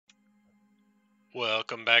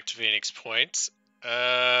Welcome back to Phoenix Point.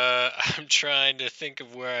 I'm trying to think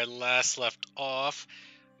of where I last left off,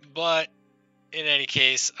 but in any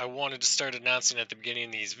case, I wanted to start announcing at the beginning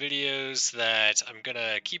of these videos that I'm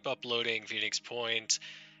gonna keep uploading Phoenix Point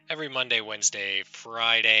every Monday, Wednesday,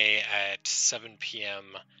 Friday at 7 p.m.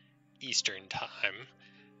 Eastern Time.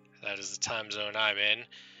 That is the time zone I'm in.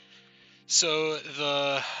 So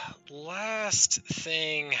the last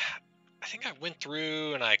thing, I think I went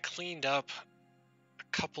through and I cleaned up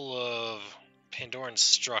couple of Pandoran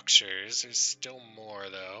structures. There's still more,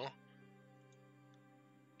 though.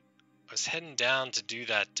 I was heading down to do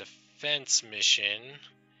that defense mission,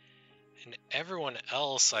 and everyone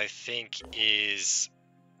else, I think, is,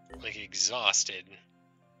 like, exhausted.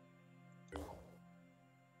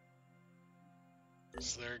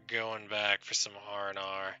 So they're going back for some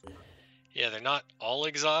R&R. Yeah, they're not all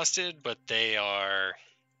exhausted, but they are,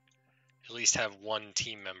 at least have one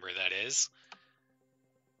team member, that is.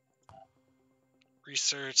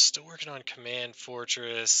 Research, still working on Command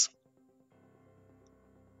Fortress.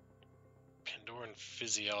 Pandoran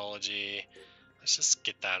Physiology. Let's just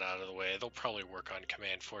get that out of the way. They'll probably work on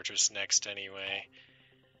Command Fortress next anyway.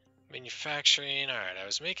 Manufacturing. Alright, I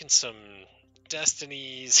was making some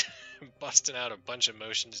Destinies, busting out a bunch of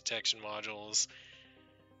motion detection modules.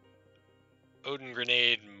 Odin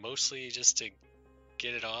Grenade, mostly just to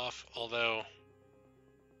get it off, although...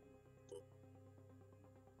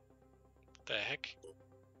 the heck?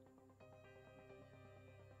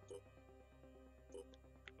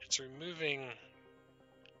 It's removing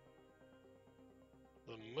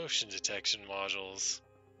the motion detection modules.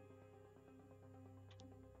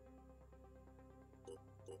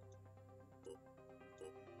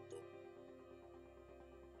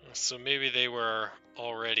 So maybe they were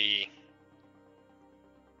already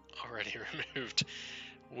removed.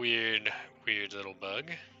 Weird little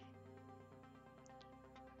bug.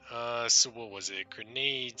 So what was it?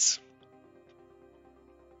 Grenades.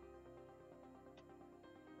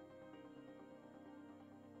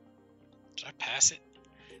 Did I pass it?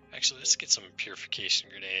 Actually, let's get some purification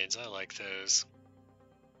grenades. I like those.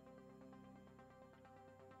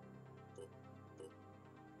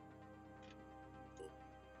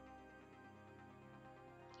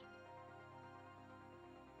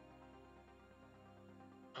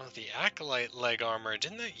 Oh, the Acolyte leg armor,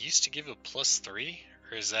 didn't that used to give a +3?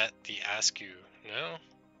 Or is that the Askew? No?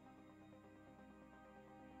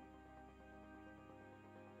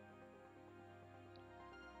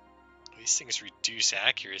 These things reduce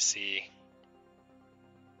accuracy.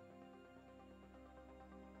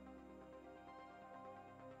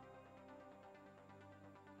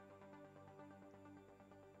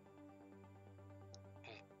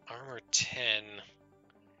 Armor 10.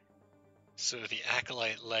 So the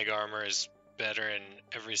Acolyte leg armor is better in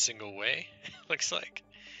every single way, looks like.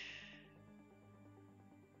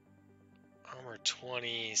 Armor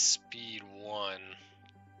 20, speed 1.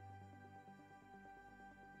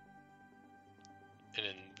 And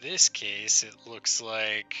in this case, it looks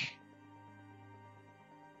like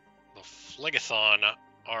the Phlegathon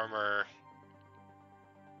armor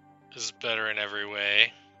is better in every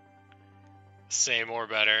way. Same or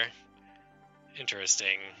better.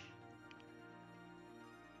 Interesting.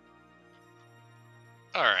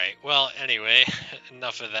 Alright, well, anyway,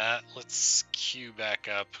 enough of that. Let's queue back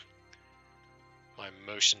up my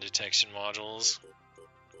motion detection modules.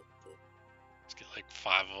 Let's get like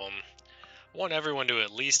 5 of them. I want everyone to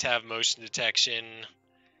at least have motion detection.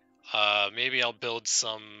 Maybe I'll build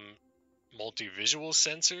some multi-visual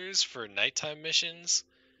sensors for nighttime missions.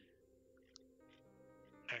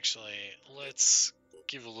 Actually, let's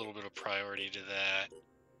give a little bit of priority to that.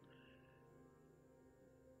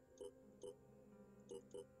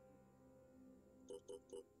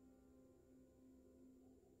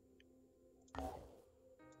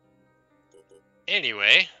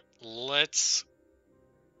 Anyway, let's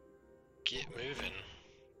get moving.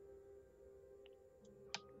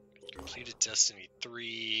 Completed Destiny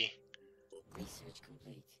 3. Research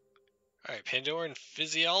complete. Alright, Pandoran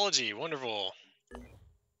Physiology. Wonderful.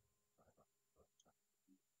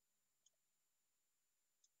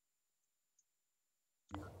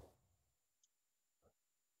 You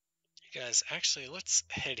guys, actually, let's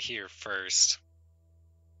head here first.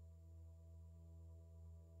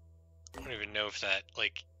 I don't even know if that,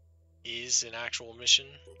 like, is an actual mission.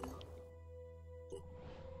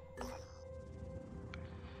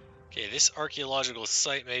 Okay, this archaeological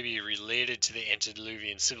site may be related to the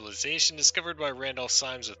antediluvian civilization discovered by Randolph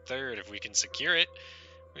Symes III. If we can secure it,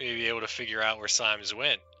 we may be able to figure out where Symes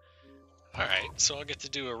went. Alright, so I'll get to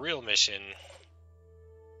do a real mission.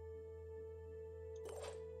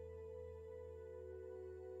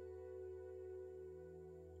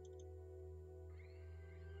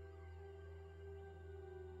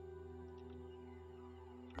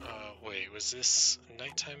 was this a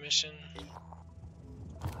nighttime mission?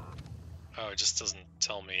 Oh, it just doesn't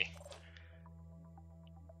tell me.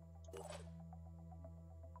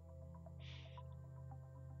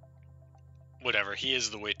 Whatever, he is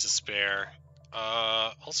the weight to spare.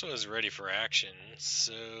 Also is ready for action,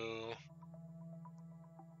 so...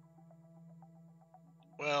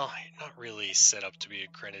 Well, not really set up to be a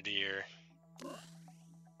Grenadier. Yeah,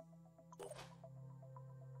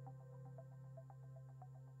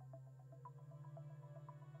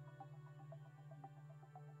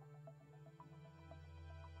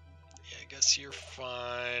 I guess you're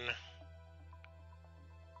fine.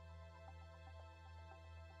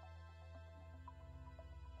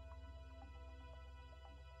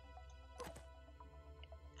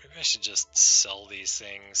 Maybe I should just sell these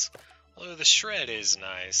things. Although the shred is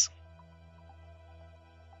nice.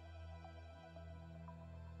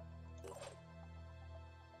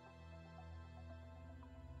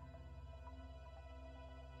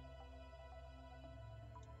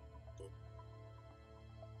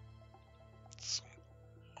 Some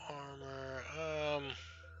armor. I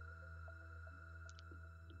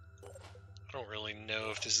don't really know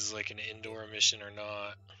if this is like an indoor mission or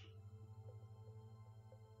not.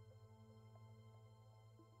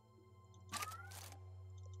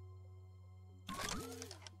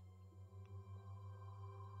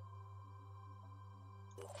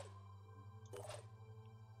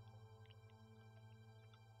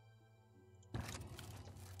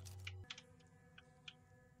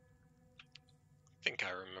 I think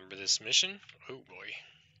I remember this mission. Oh boy.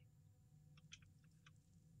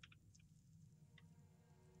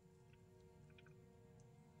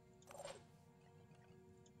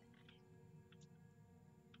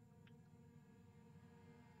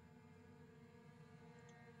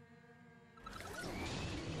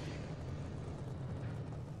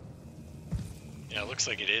 Yeah, it looks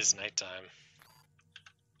like it is nighttime.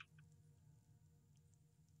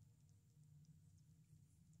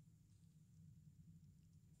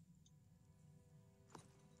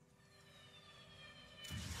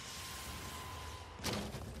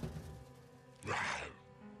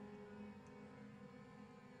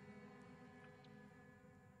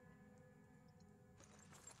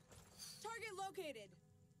 Target located.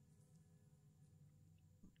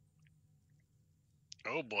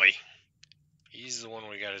 Oh boy. He's the one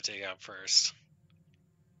we gotta take out first.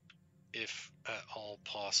 If at all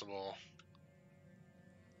possible.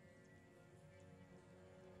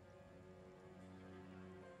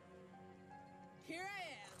 Here I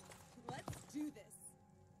am. Let's do this.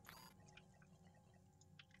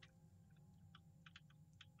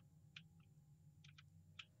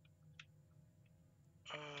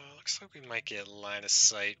 Looks like we might get line of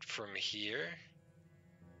sight from here.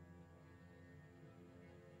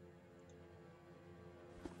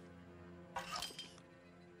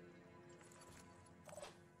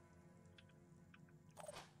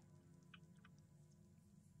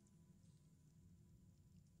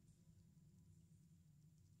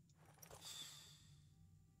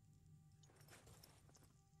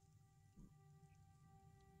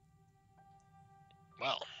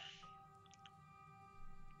 Well,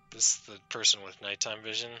 this is the person with nighttime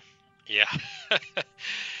vision. Yeah.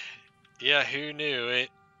 Yeah, who knew it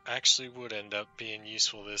actually would end up being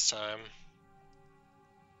useful this time.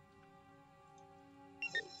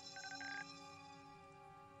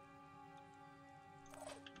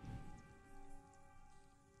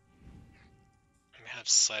 I have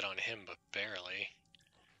sight on him, but barely.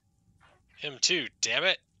 Him too, damn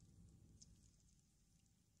it!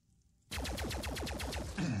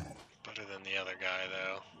 Better than the other guy,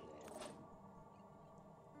 though.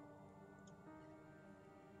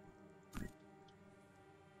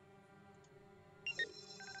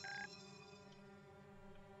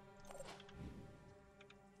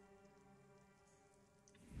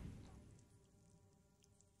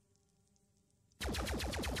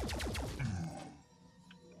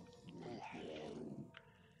 Ooh.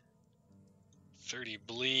 30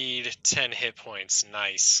 bleed, 10 hit points,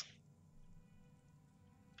 nice.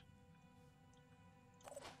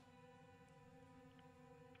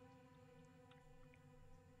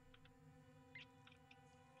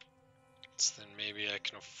 So then maybe I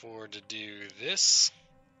can afford to do this.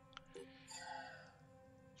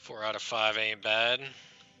 4 out of 5 ain't bad.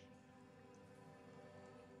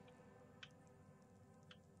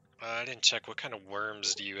 I didn't check, what kind of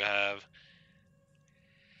worms do you have?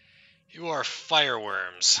 You are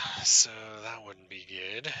fireworms, so that wouldn't be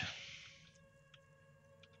good.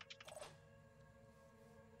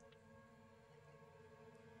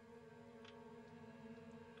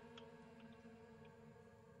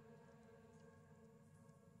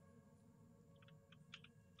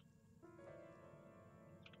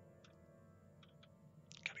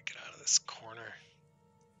 this corner.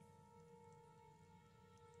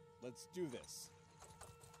 Let's do this.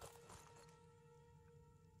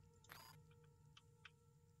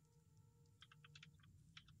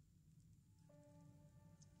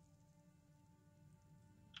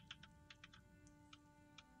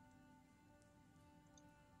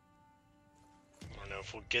 I don't know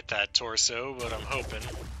if we'll get that torso, but I'm hoping.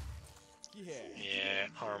 Yeah. Yeah,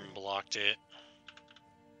 arm blocked it.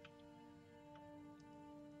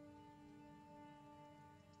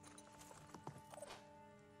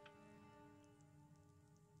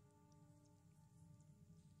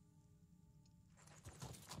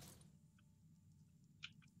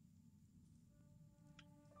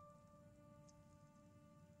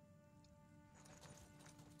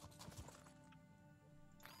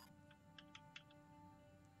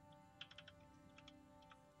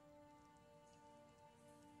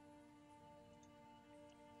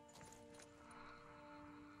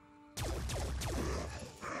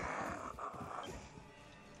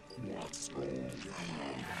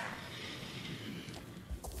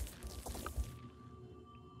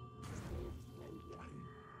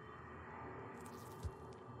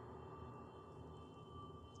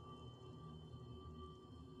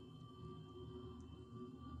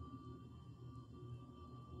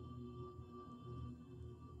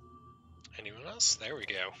 Anyone else? There we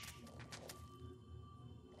go.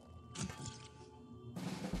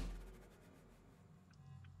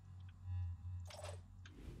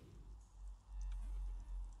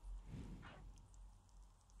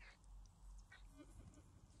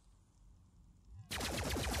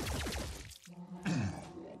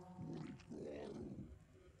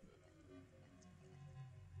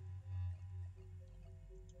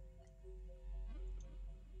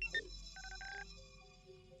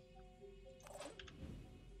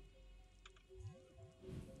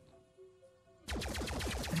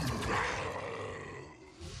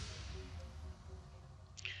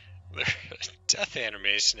 Their death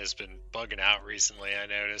animation has been bugging out recently, I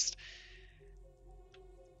noticed.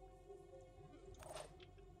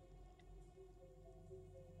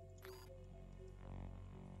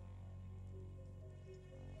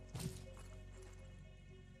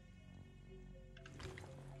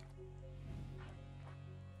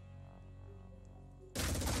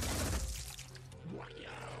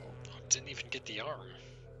 Oh, didn't even get the arm.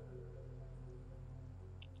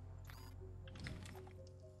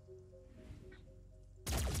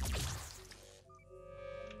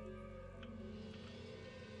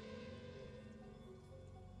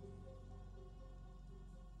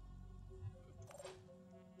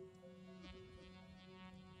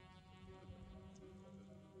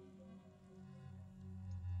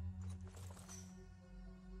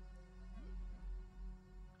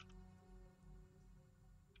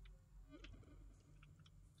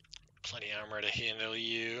 Plenty armor to handle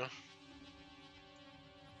you.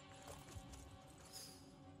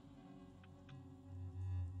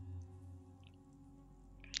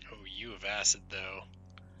 Oh, you have acid though.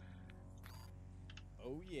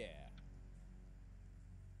 Oh yeah.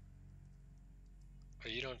 Oh,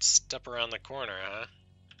 you don't step around the corner, huh?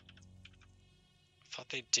 Thought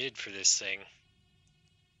they did for this thing.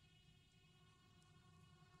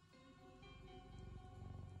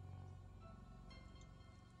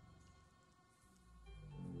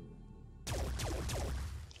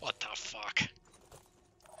 What the fuck?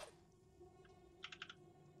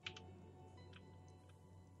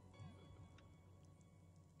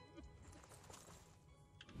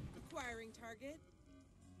 Acquiring target.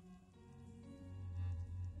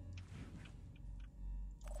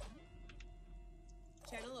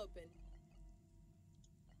 Channel open.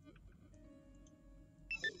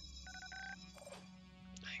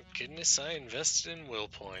 Thank goodness I invested in will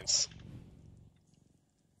points.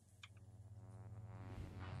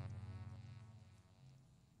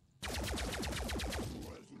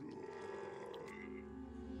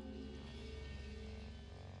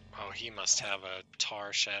 Oh, he must have a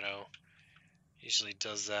tar shadow. Usually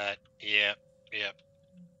does that. Yep, yep.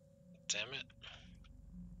 Damn it.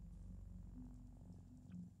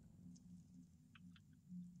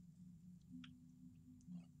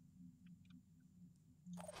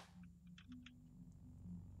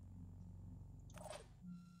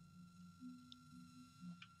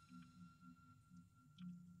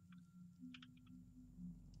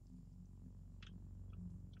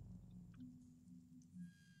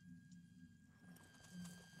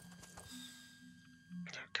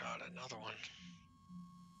 Oh god, another one.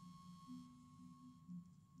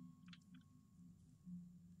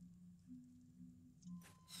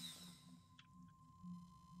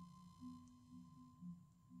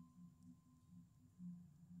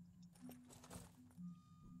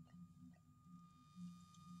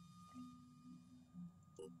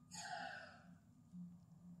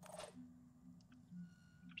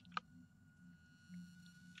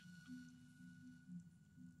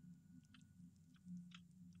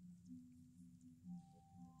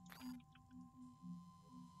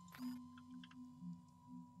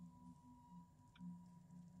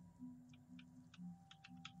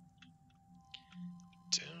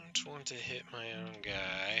 want to hit my own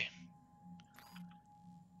guy.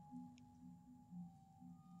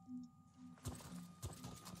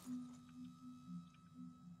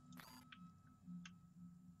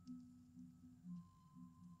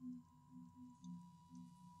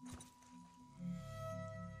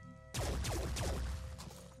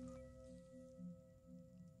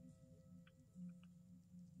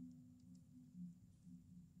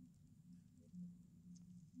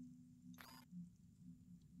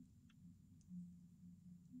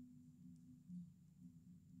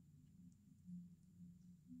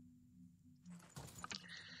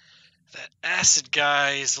 That acid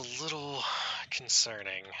guy is a little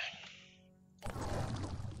concerning.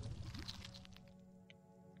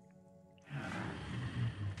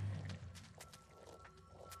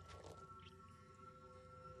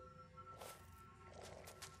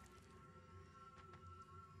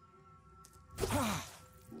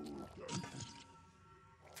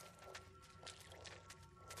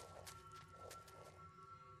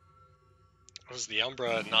 Was the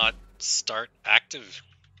Umbra not start active?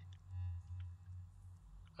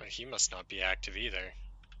 Well, he must not be active either.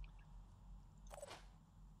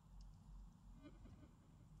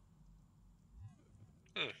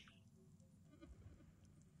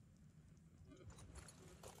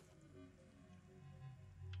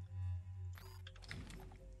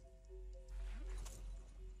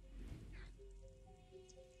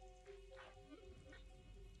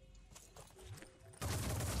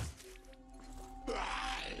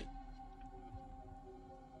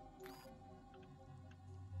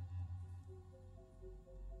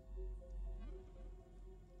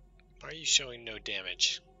 Why are you showing no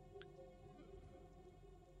damage?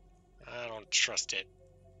 I don't trust it.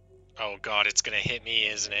 Oh god, it's gonna hit me,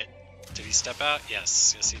 isn't it? Did he step out?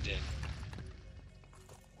 Yes, yes he did.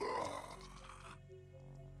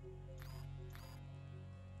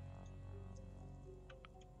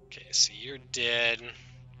 Okay, so you're dead.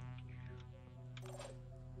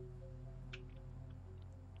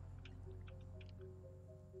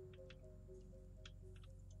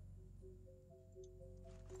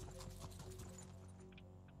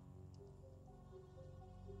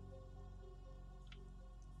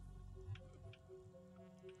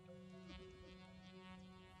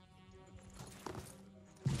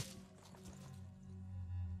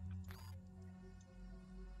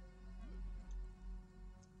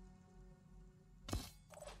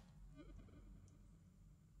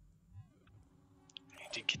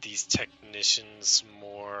 To get these technicians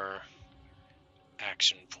more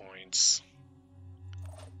action points.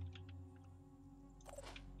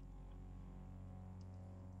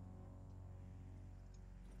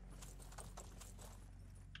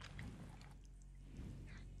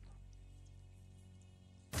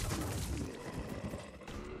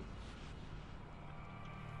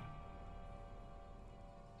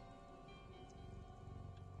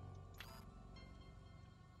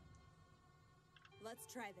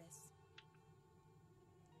 Let's try this.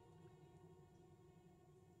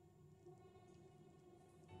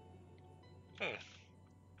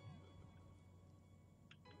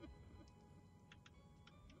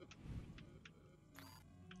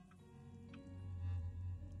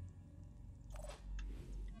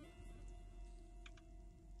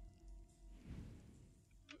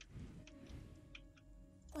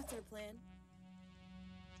 What's our plan?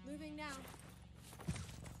 Moving now.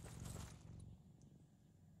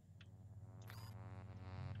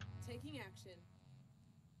 Taking action.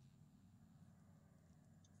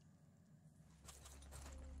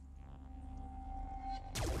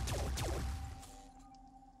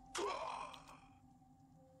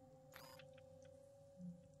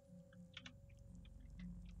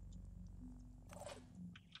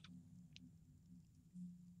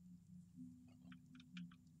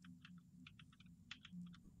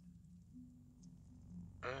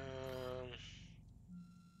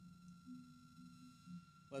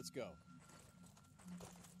 Let's go.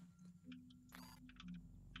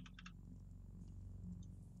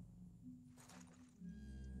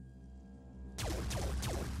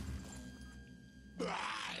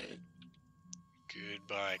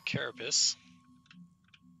 Goodbye, Carapace.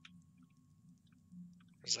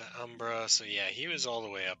 There's that Umbra, so yeah, he was all the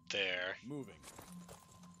way up there. Moving.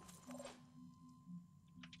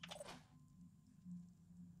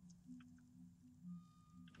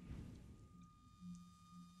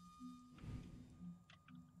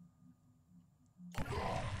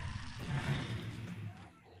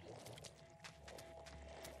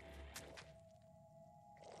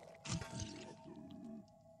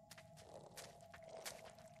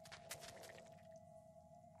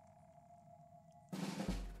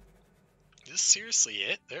 This seriously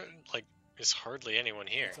it? There, like, is hardly anyone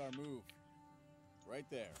here. That's our move. Right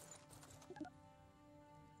there.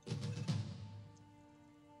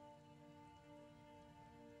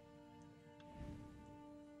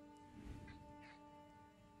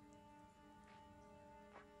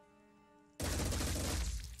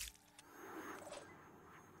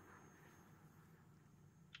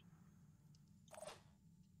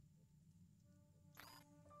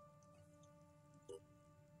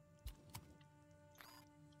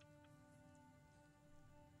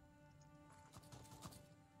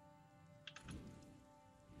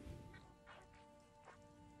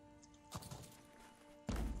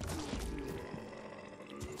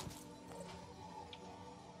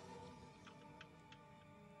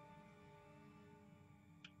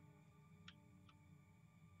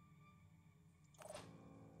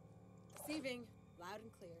 Receiving. Loud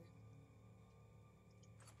and clear.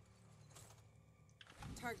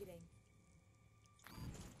 Targeting.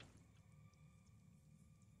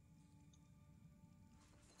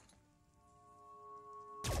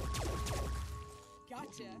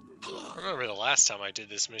 Gotcha. I remember the last time I did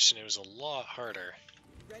this mission, it was a lot harder.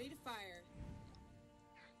 Ready to fire.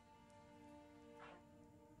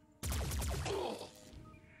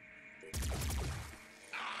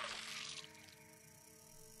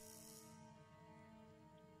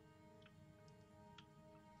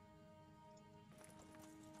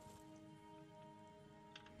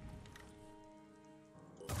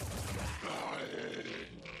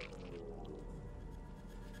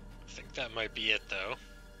 I think that might be it, though.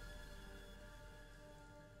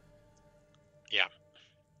 Yeah.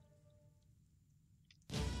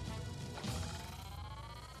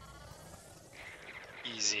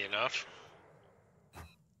 Easy enough.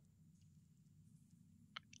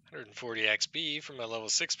 140 XP for my level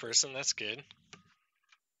 6 person, that's good.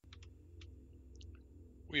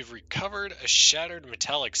 We've recovered a shattered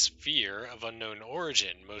metallic sphere of unknown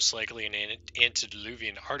origin, most likely an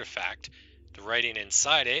antediluvian artifact. The writing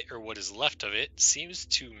inside it, or what is left of it, seems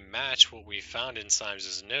to match what we found in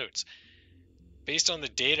Symes' notes. Based on the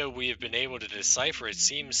data we have been able to decipher, it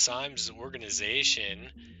seems Symes organized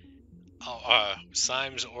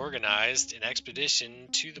an expedition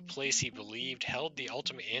to the place he believed held the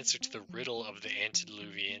ultimate answer to the riddle of the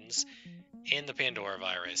antediluvians and the Pandora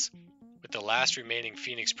virus. With the last remaining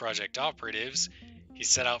Phoenix Project operatives, he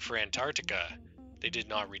set out for Antarctica. They did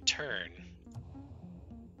not return.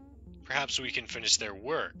 Perhaps we can finish their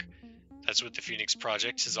work. That's what the Phoenix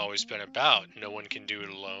Project has always been about. No one can do it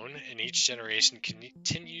alone, and each generation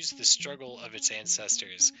continues the struggle of its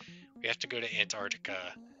ancestors. We have to go to Antarctica.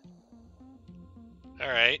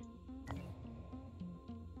 Alright.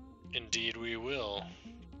 Indeed we will.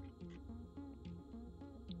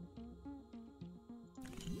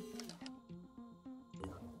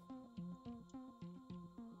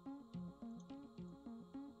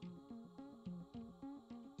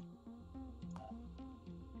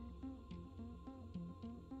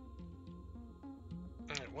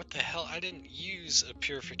 What the hell? I didn't use a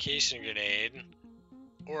purification grenade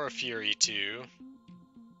or a Fury 2.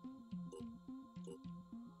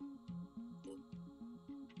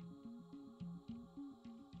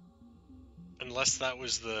 Unless that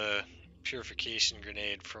was the purification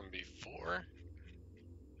grenade from before.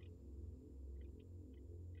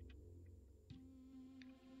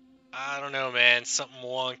 I don't know, man. Something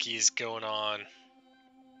wonky is going on.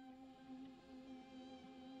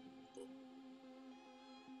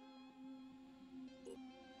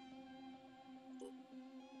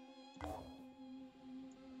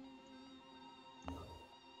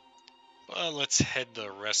 Well, let's head the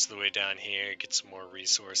rest of the way down here, get some more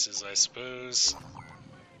resources, I suppose.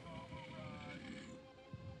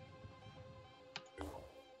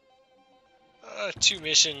 Two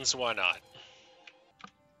missions, why not?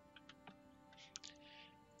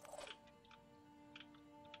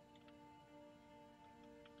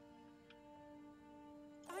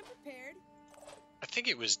 I'm prepared. I think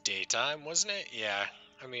it was daytime, wasn't it? Yeah,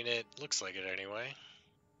 I mean, it looks like it anyway.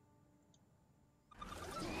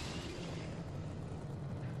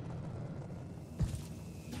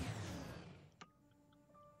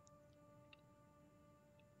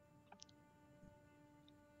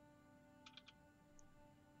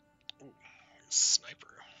 Ooh, sniper.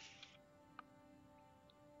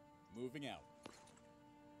 Moving out.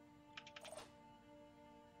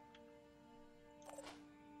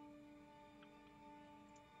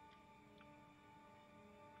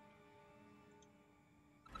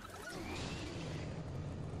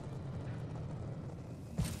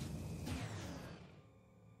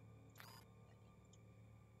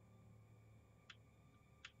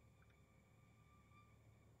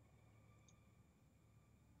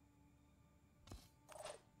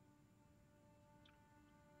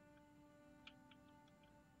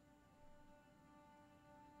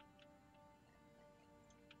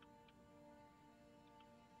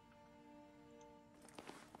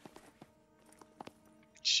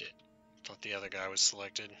 Thought the other guy was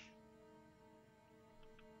selected.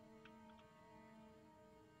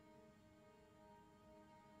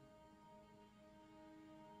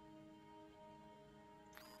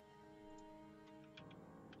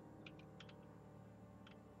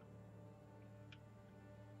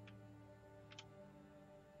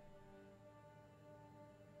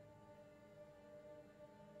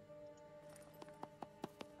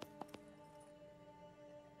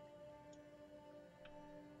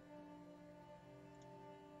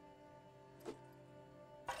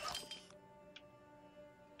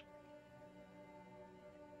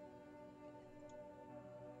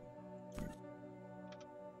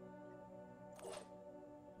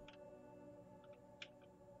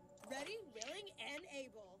 Ready, willing, and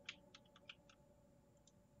able.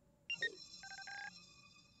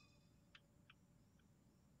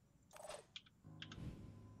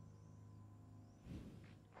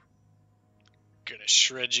 Gonna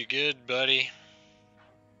shred you good, buddy.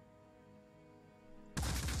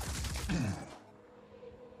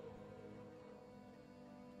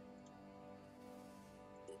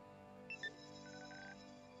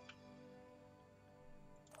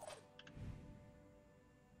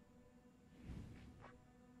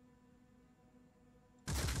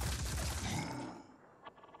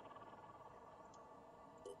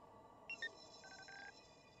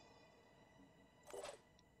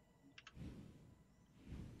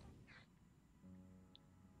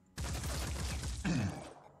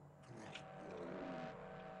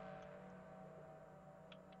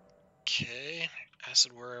 Okay,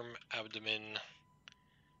 acid worm abdomen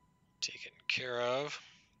taken care of.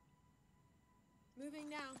 Moving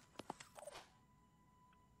now.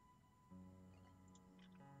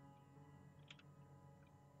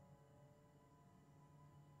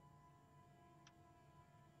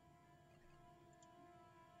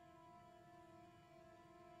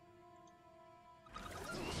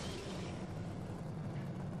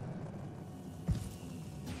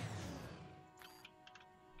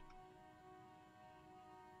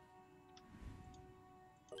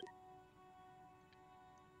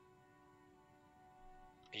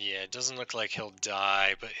 Yeah, it doesn't look like he'll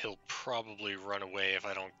die, but he'll probably run away if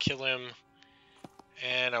I don't kill him.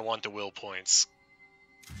 And I want the will points.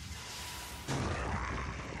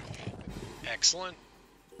 Excellent.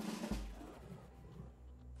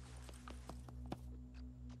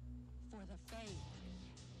 For the faith.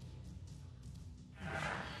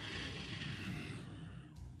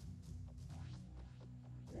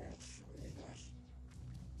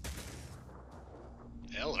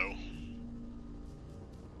 Hello.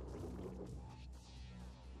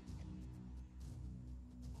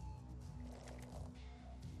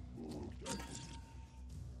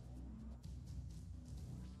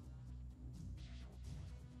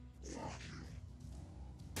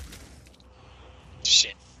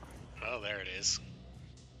 Shit. Oh, there it is.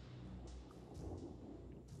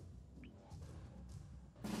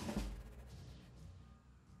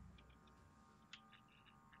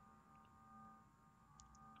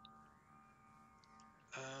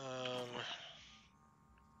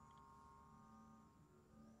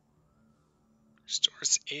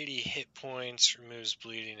 Restores 80 hit points, removes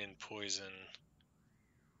bleeding and poison.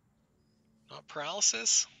 Not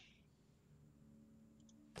paralysis?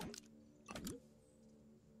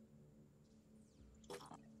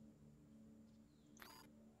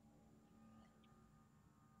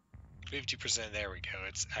 %. There we go.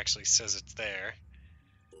 It actually says it's there.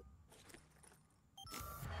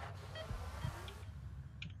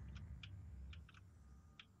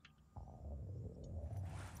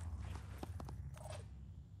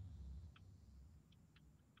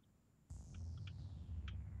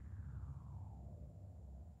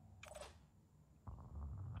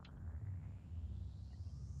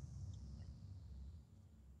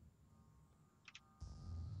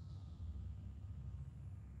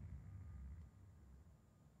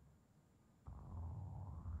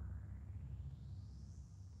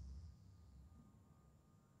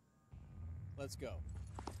 Let's go.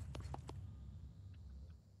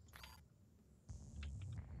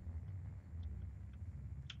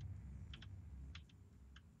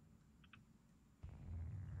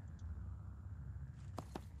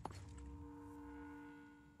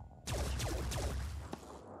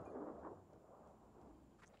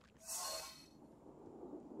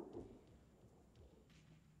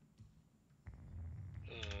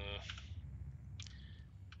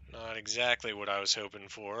 Not exactly what I was hoping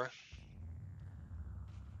for.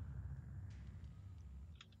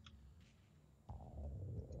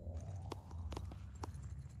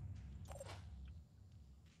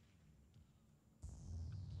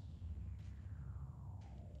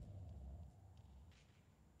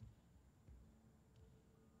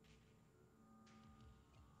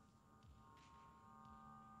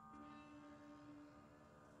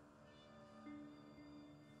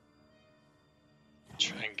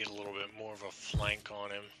 Try and get a little bit more of a flank on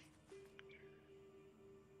him.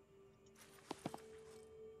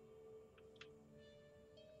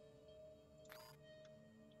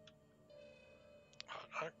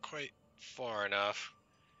 Not quite far enough.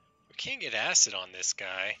 We can't get acid on this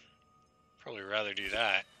guy. Probably rather do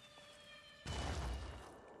that.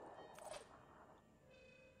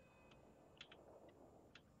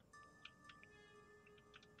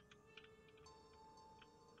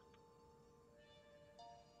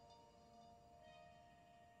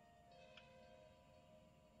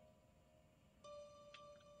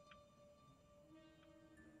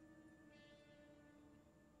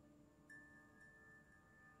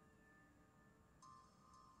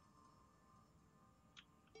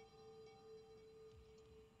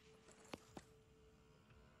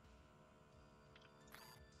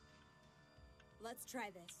 Let's try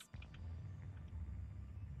this.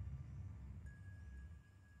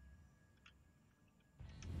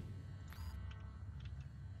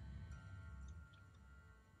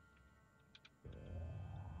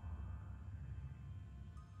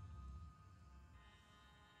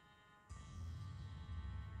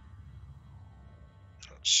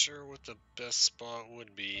 Not sure what the best spot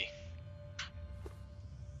would be.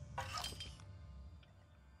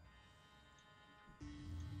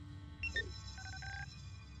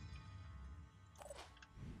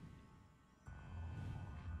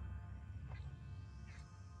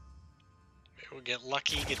 Maybe we'll get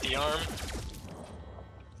lucky, get the arm.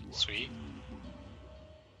 Sweet.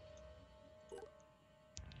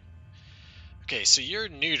 Okay, so you're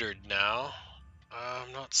neutered now.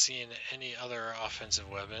 I'm not seeing any other offensive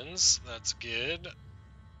weapons. That's good.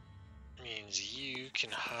 Means you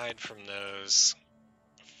can hide from those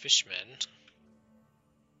fishmen.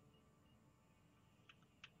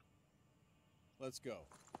 Let's go.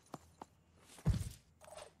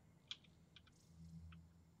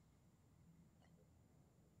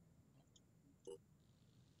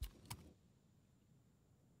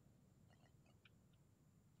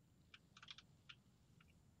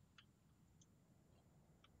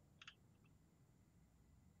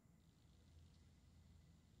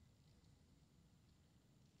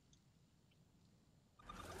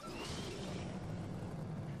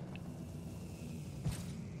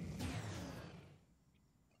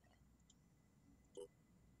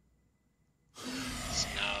 So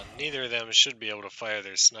now neither of them should be able to fire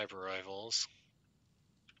their sniper rifles.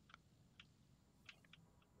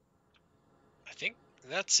 I think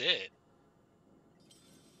that's it.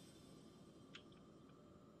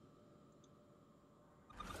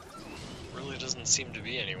 Really doesn't seem to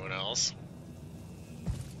be anyone else.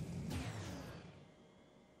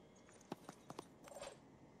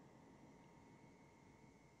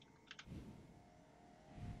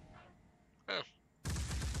 Oh.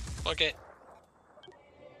 Okay.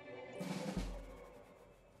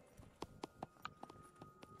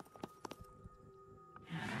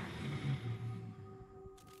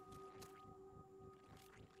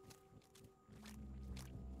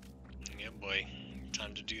 Yeah, boy.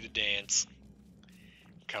 Time to do the dance.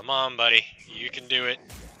 Come on, buddy. You can do it.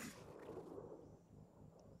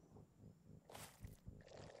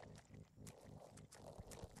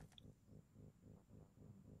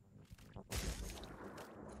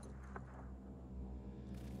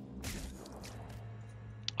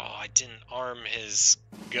 Oh, I didn't arm his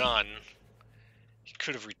gun. He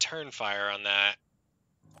could have returned fire on that.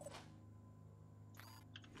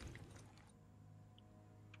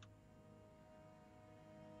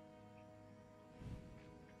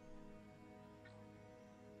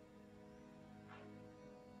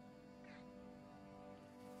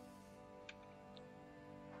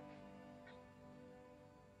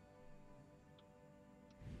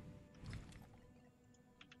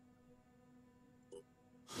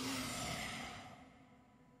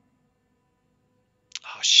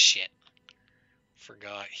 Oh, shit.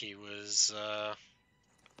 Forgot he was,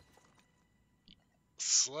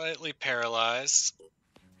 slightly paralyzed.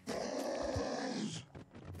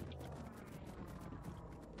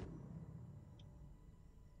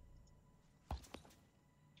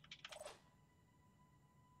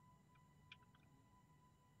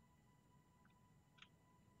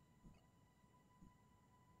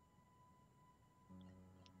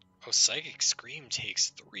 Oh, Psychic Scream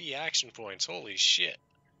takes 3 action points. Holy shit.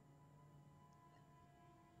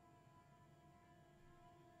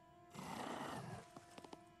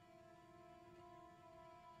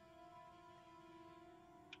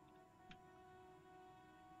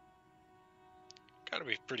 Gotta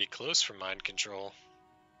be pretty close for mind control.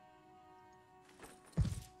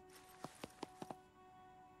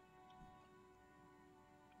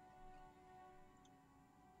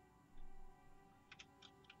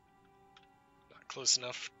 close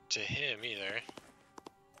enough to him either.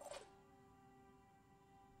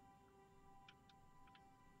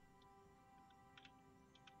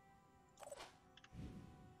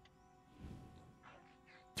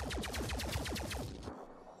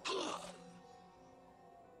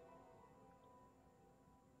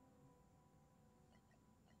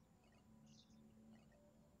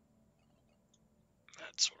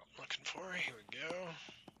 That's what I'm looking for. Here we go.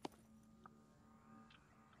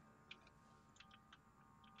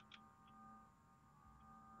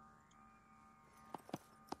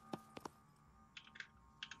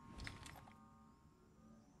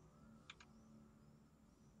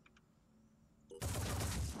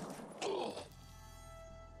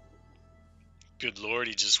 Good lord,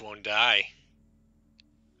 he just won't die.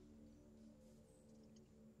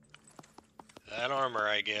 That armor,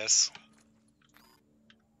 I guess.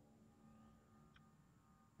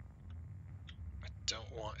 I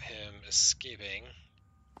don't want him escaping.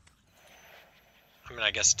 I mean, I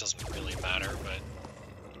guess it doesn't really matter, but...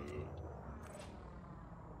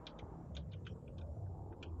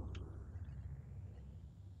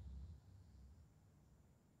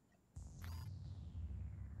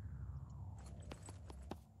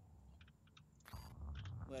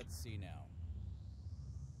 Let's see now.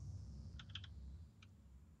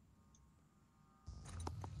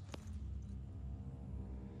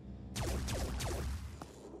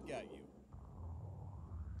 Got you.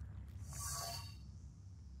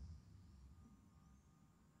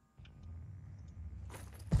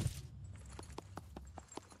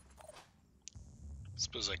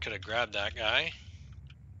 Suppose I could have grabbed that guy.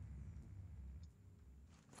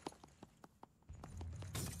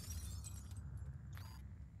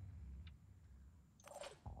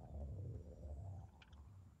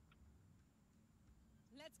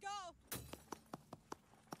 Let's go.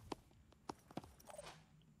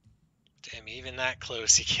 Damn, even that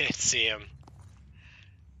close, you can't see him.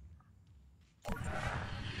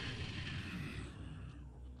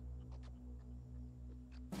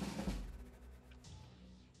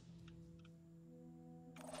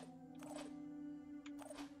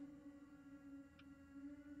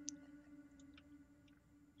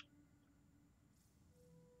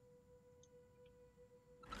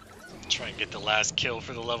 Try and get the last kill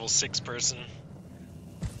for the level 6 person.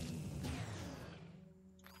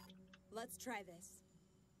 Let's try this.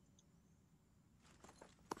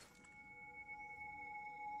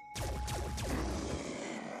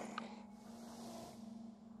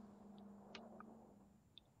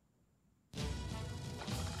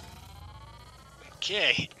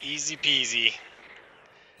 Okay, easy peasy.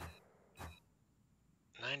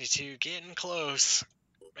 92, getting close.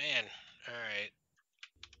 Man, alright.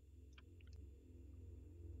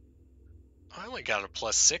 I only got a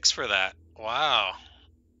 +6 for that. Wow.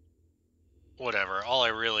 Whatever, all I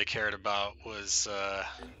really cared about was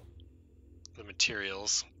the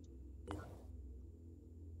materials.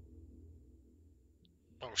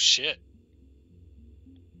 Oh shit.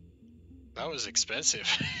 That was expensive.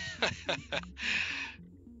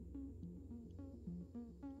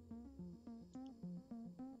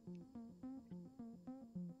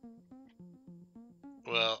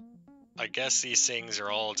 Well, I guess these things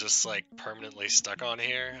are all just like permanently stuck on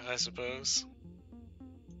here, I suppose.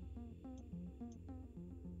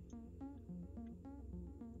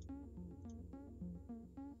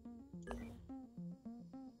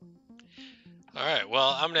 Alright, well,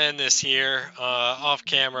 I'm gonna end this here. Off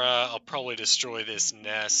camera, I'll probably destroy this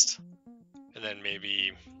nest. And then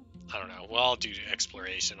maybe, I don't know, well, I'll do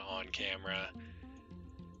exploration on camera.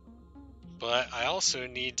 But I also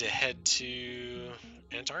need to head to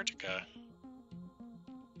Antarctica.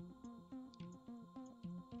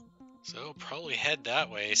 So probably head that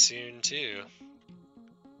way soon too.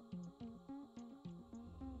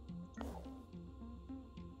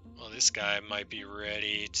 Well, this guy might be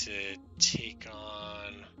ready to take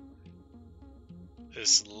on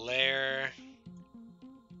this lair.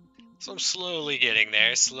 So I'm slowly getting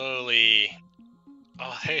there, slowly.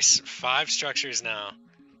 Oh, there's 5 structures now.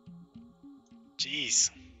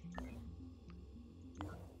 Jeez.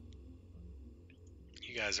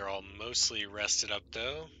 You guys are all mostly rested up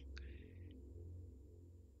though.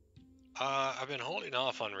 I've been holding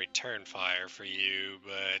off on return fire for you,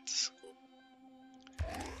 but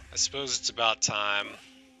I suppose it's about time.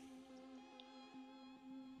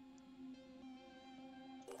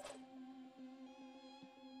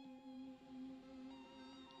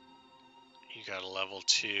 You got a level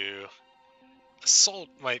 2. Assault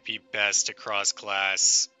might be best to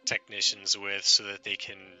cross-class technicians with so that they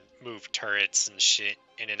can move turrets and shit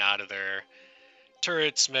in and out of their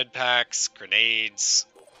turrets, med packs, grenades.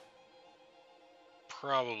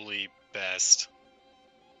 probably best.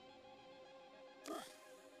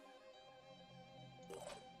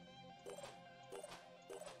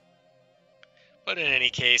 But in any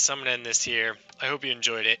case, I'm going to end this here. I hope you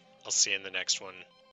enjoyed it. I'll see you in the next one.